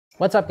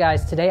What's up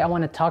guys? Today I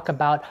want to talk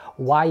about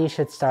why you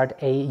should start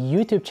a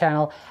YouTube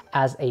channel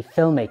as a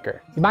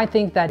filmmaker. You might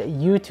think that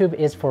YouTube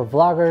is for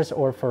vloggers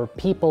or for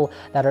people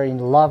that are in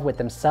love with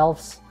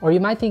themselves. Or you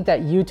might think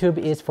that YouTube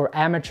is for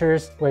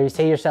amateurs where you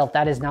say to yourself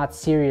that is not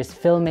serious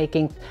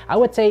filmmaking. I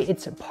would say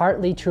it's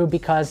partly true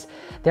because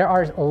there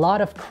are a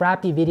lot of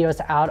crappy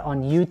videos out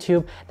on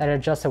YouTube that are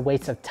just a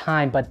waste of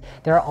time, but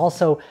there are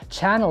also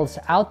channels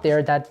out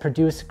there that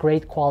produce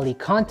great quality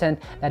content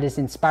that is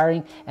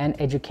inspiring and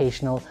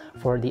educational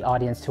for the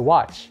audience to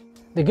watch.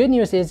 The good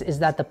news is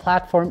that the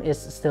platform is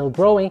still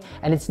growing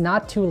and it's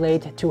not too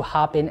late to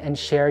hop in and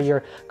share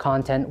your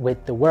content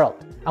with the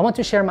world. I want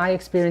to share my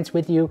experience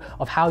with you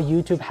of how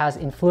YouTube has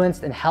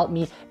influenced and helped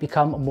me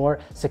become more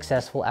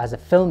successful as a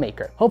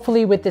filmmaker.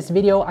 Hopefully with this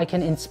video, I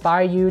can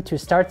inspire you to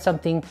start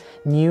something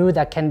new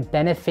that can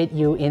benefit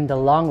you in the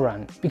long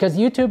run. Because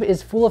YouTube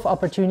is full of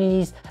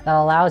opportunities that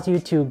allows you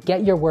to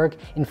get your work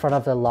in front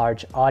of a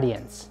large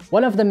audience.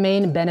 One of the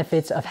main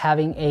benefits of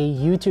having a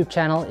YouTube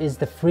channel is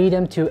the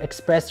freedom to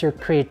express your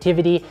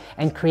creativity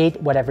and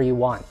create whatever you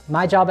want.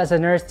 My job as a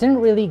nurse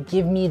didn't really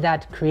give me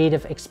that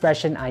creative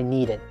expression I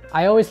needed.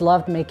 I always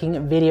loved making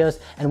videos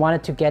and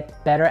wanted to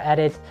get better at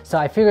it, so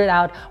I figured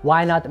out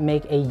why not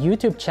make a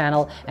YouTube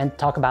channel and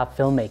talk about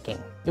filmmaking.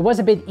 It was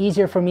a bit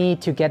easier for me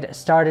to get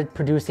started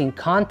producing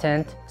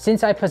content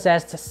since I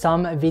possessed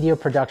some video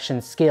production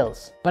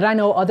skills. But I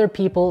know other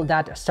people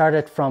that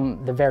started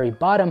from the very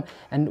bottom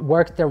and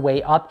worked their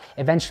way up,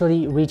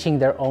 eventually reaching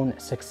their own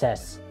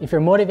success. If you're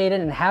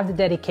motivated and have the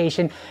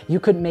dedication, you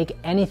could make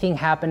anything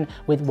happen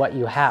with what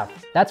you have.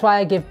 That's why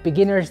I give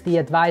beginners the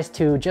advice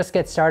to just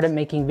get started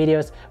making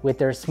videos with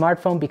their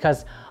smartphone,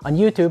 because on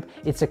YouTube,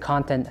 it's the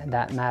content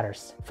that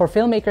matters. For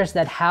filmmakers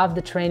that have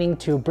the training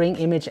to bring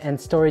image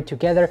and story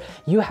together,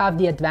 you have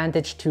the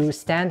advantage to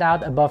stand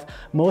out above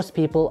most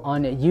people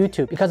on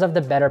YouTube because of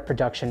the better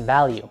production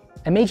value.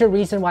 A major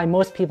reason why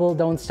most people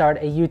don't start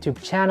a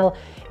YouTube channel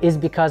is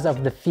because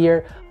of the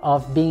fear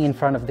of being in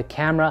front of the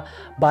camera,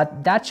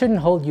 but that shouldn't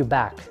hold you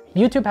back.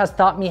 YouTube has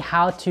taught me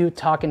how to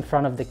talk in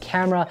front of the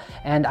camera,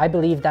 and I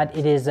believe that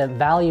it is a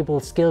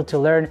valuable skill to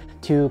learn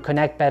to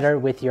connect better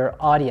with your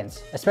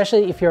audience,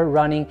 especially if you're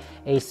running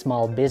a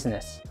small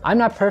business. I'm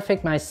not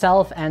perfect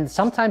myself, and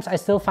sometimes I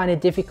still find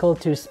it difficult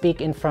to speak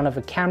in front of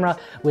a camera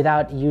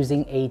without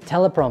using a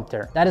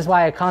teleprompter. That is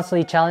why I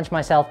constantly challenge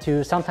myself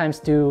to sometimes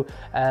do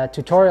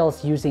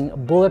tutorials using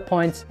bullet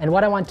points, and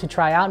what I want to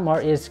try out more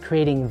is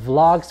creating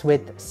vlogs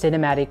with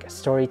cinematic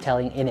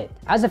storytelling in it.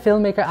 As a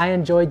filmmaker, I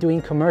enjoy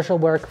doing commercial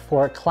work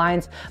for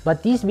clients,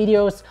 but these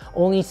videos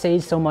only say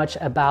so much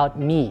about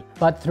me.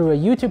 But through a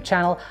YouTube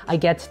channel, I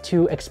get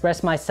to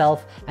express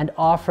myself and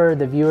offer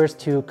the viewers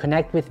to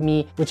connect with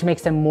me, which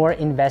makes them more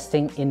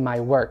investing in my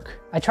work.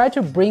 I try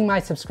to bring my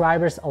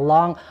subscribers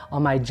along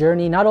on my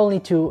journey, not only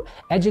to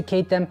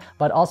educate them,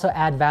 but also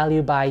add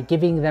value by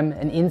giving them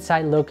an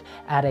inside look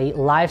at a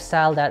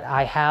lifestyle that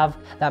I have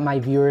that my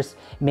viewers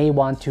may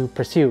want to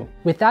pursue.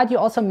 With that, you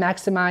also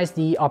maximize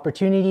the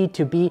opportunity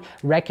to be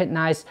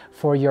recognized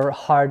for your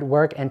hard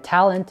work and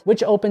talent,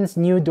 which opens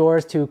new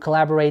doors to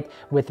collaborate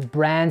with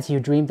brands you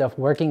dreamed of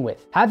working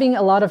with. Having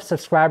a lot of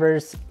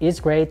subscribers is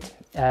great.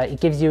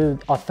 It gives you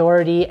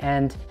authority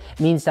and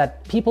means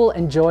that people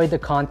enjoy the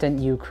content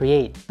you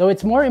create. Though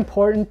it's more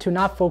important to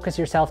not focus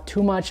yourself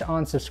too much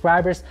on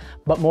subscribers,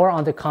 but more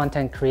on the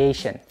content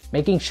creation.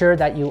 Making sure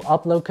that you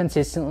upload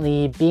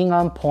consistently, being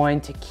on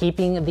point,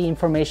 keeping the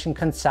information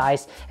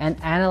concise, and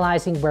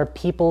analyzing where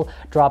people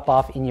drop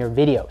off in your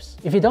videos.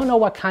 If you don't know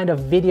what kind of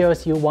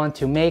videos you want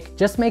to make,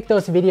 just make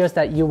those videos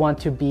that you want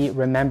to be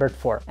remembered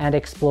for and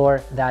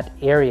explore that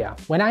area.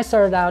 When I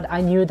started out,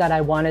 I knew that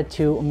I wanted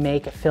to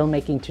make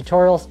filmmaking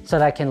tutorials so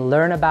that I can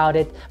learn about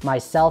it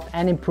myself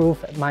and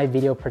improve my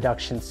video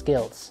production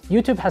skills.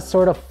 YouTube has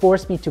sort of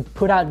forced me to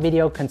put out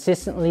video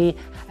consistently,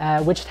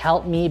 which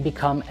helped me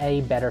become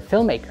a better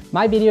filmmaker.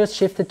 My videos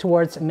shifted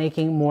towards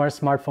making more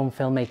smartphone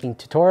filmmaking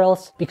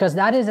tutorials because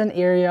that is an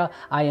area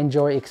I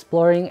enjoy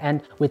exploring,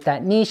 and with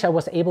that niche I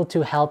was able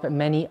to help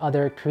many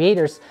other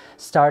creators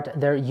start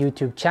their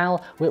YouTube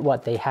channel with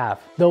what they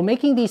have. Though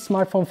making these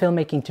smartphone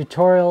filmmaking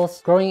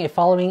tutorials, growing a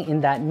following in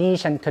that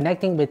niche and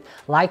connecting with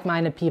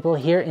like-minded people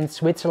here in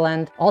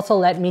Switzerland also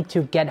led me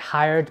to get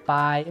hired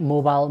by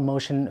Mobile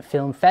Motion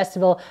Film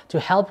Festival to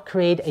help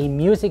create a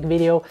music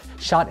video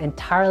shot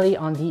entirely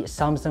on the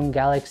Samsung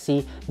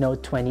Galaxy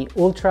Note 20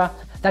 Ultra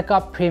that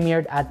got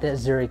premiered at the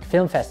Zurich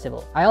Film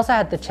Festival. I also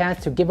had the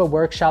chance to give a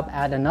workshop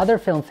at another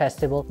film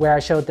festival where I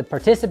showed the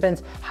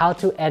participants how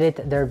to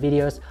edit their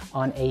videos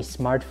on a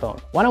smartphone.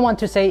 What I want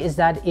to say is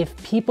that if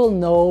people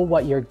know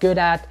what you're good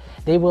at,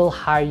 they will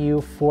hire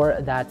you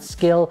for that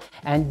skill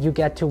and you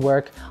get to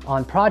work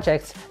on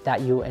projects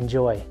that you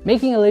enjoy.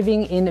 Making a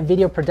living in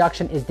video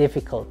production is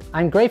difficult.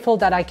 I'm grateful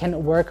that I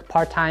can work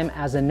part-time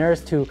as a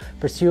nurse to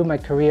pursue my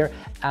career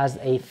as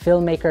a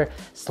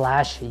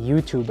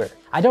filmmaker/YouTuber.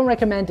 I don't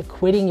recommend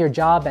quitting your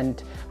job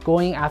and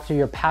going after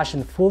your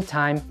passion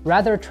full-time.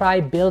 Rather,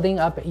 try building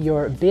up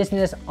your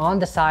business on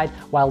the side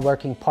while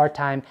working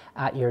part-time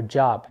at your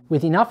job.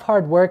 With enough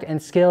hard work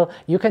and skill,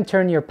 you can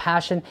turn your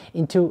passion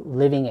into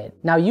living it.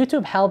 Now,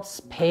 YouTube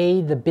helps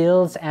pay the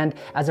bills, and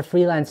as a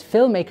freelance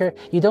filmmaker,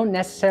 you don't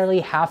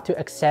necessarily have to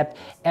accept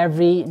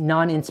every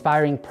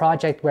non-inspiring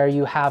project where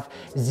you have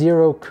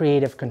zero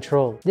creative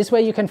control. This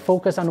way you can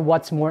focus on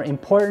what's more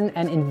important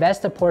and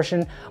invest a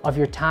portion of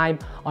your time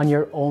on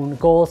your own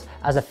goals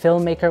as a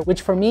filmmaker,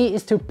 which for me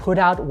is to put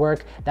out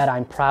work that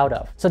I'm proud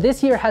of. So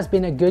this year has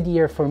been a good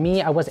year for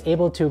me. I was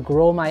able to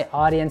grow my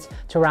audience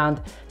to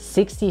around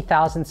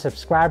 60,000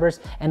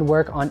 subscribers and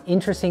work on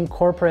interesting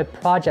corporate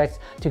projects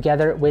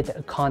together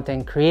with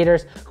content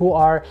creators who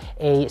are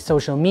a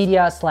social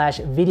media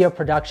 / video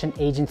production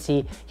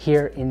agency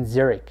here in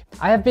Zurich.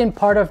 I have been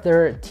part of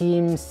their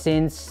team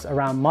since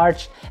around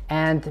March,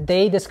 and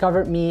they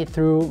discovered me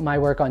through my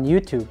work on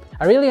YouTube.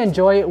 I really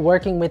enjoy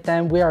working with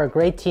them. We are a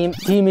great team.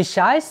 Die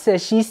Scheiße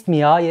schießt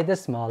mir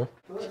jedes Mal.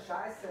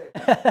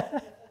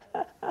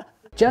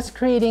 Just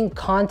creating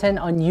content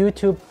on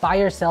YouTube by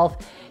yourself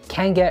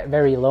can get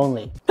very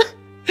lonely.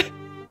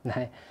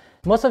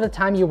 Most of the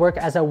time you work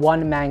as a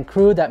one-man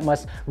crew that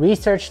must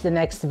research the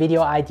next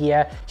video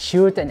idea,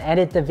 shoot and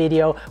edit the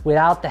video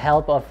without the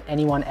help of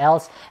anyone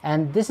else.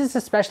 And this is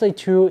especially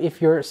true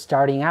if you're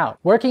starting out.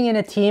 Working in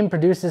a team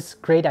produces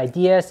great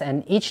ideas,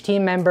 and each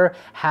team member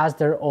has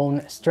their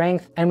own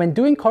strength. And when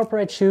doing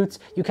corporate shoots,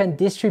 you can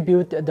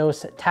distribute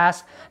those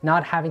tasks,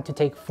 not having to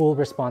take full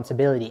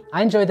responsibility.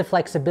 I enjoy the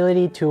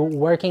flexibility to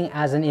working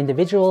as an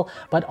individual,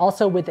 but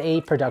also with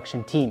a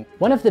production team.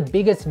 One of the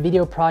biggest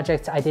video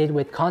projects I did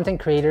with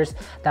content creators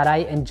that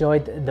I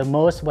enjoyed the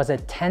most was a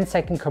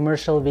 10-second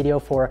commercial video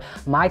for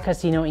My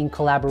Casino in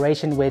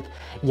collaboration with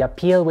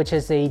Yapil, which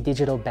is a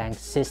digital bank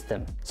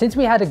system. Since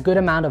we had a good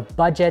amount of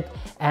budget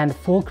and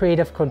full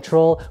creative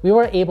control, we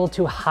were able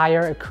to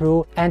hire a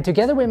crew, and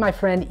together with my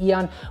friend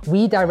Ian,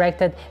 we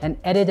directed and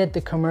edited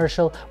the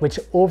commercial, which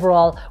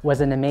overall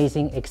was an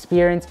amazing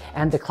experience,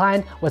 and the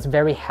client was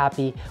very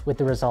happy with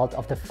the result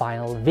of the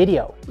final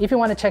video. If you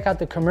want to check out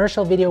the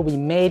commercial video we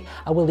made,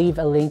 I will leave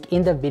a link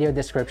in the video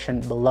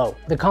description below.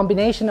 The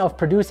combination of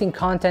producing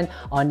content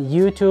on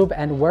YouTube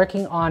and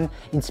working on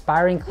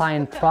inspiring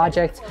client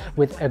projects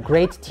with a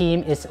great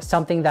team is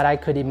something that I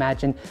could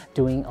imagine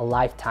doing a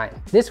lifetime.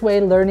 This way,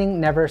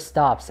 learning never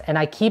stops, and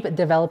I keep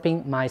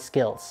developing my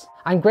skills.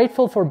 I'm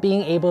grateful for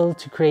being able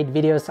to create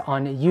videos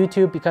on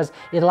YouTube because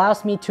it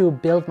allows me to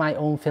build my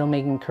own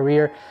filmmaking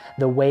career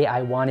the way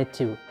I wanted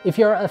to. If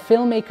you're a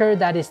filmmaker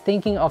that is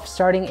thinking of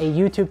starting a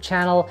YouTube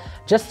channel,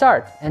 just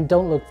start and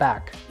don't look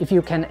back. If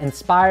you can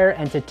inspire,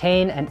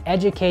 entertain, and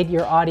educate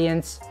your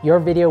audience, your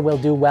video will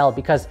do well,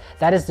 because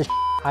that is the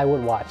I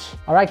would watch.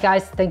 All right,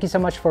 guys, thank you so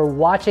much for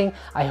watching.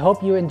 I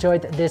hope you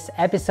enjoyed this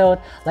episode.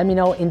 Let me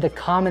know in the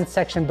comment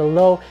section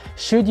below,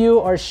 should you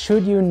or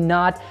should you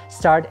not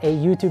start a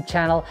YouTube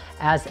channel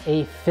as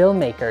a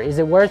filmmaker? Is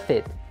it worth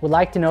it? Would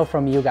like to know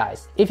from you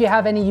guys. If you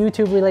have any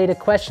YouTube related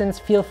questions,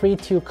 feel free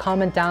to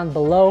comment down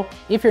below.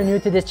 If you're new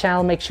to this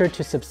channel, make sure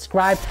to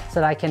subscribe so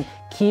that I can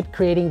keep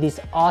creating these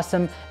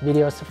awesome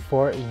videos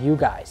for you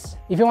guys.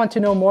 If you want to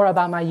know more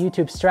about my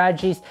YouTube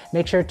strategies,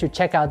 make sure to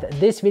check out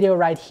this video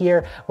right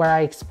here where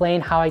I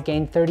explain how I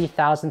gained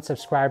 30,000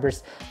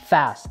 subscribers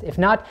fast. If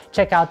not,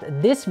 check out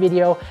this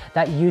video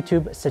that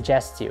YouTube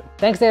suggests you.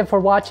 Thanks again for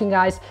watching,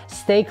 guys.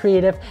 Stay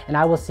creative, and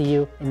I will see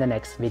you in the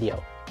next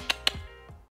video.